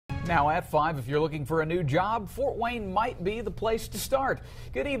Now at 5, if you're looking for a new job, Fort Wayne might be the place to start.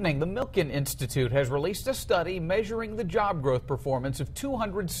 Good evening. The Milken Institute has released a study measuring the job growth performance of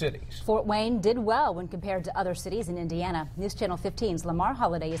 200 cities. Fort Wayne did well when compared to other cities in Indiana. News Channel 15's Lamar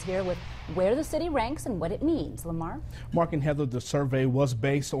Holliday is here with where the city ranks and what it means. Lamar? Mark and Heather, the survey was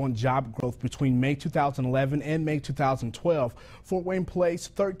based on job growth between May 2011 and May 2012. Fort Wayne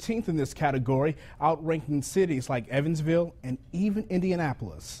placed 13th in this category, outranking cities like Evansville and even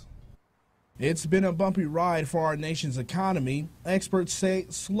Indianapolis. It's been a bumpy ride for our nation's economy. Experts say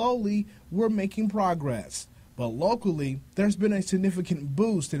slowly we're making progress. But locally, there's been a significant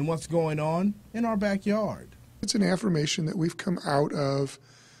boost in what's going on in our backyard. It's an affirmation that we've come out of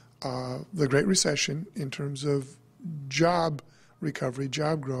the Great Recession in terms of job recovery,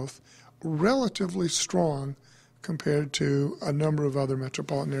 job growth, relatively strong compared to a number of other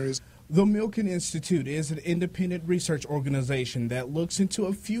metropolitan areas. The Milken Institute is an independent research organization that looks into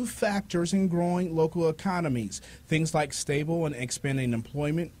a few factors in growing local economies, things like stable and expanding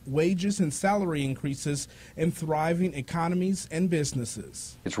employment, wages and salary increases, and thriving economies and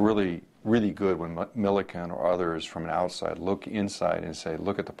businesses. It's really good when Milken or others from an outside look inside and say,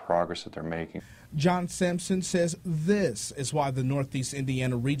 look at the progress that they're making. John Sampson says this is why the Northeast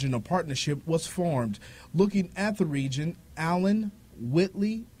Indiana Regional Partnership was formed. Looking at the region, Allen,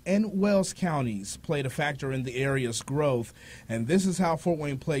 Whitley and Wells counties played a factor in the area's growth, and this is how Fort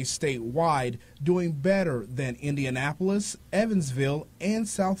Wayne plays statewide, doing better than Indianapolis, Evansville, and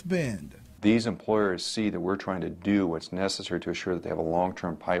South Bend. These employers see that we're trying to do what's necessary to assure that they have a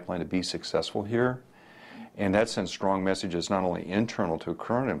long-term pipeline to be successful here, and that sends strong messages not only internal to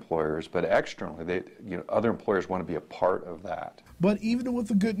current employers, but externally. Other employers want to be a part of that. But even with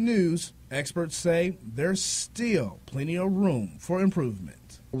the good news, experts say there's still plenty of room for improvement.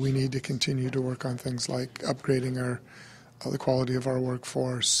 We need to continue to work on things like upgrading the quality of our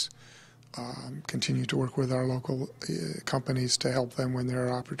workforce, continue to work with our local companies to help them when there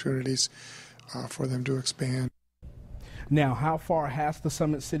are opportunities for them to expand. Now, how far has the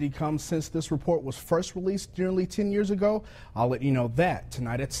Summit City come since this report was first released nearly 10 years ago? I'll let you know that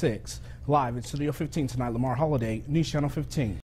tonight at 6. Live in Studio 15 tonight, Lamar Holliday, News Channel 15.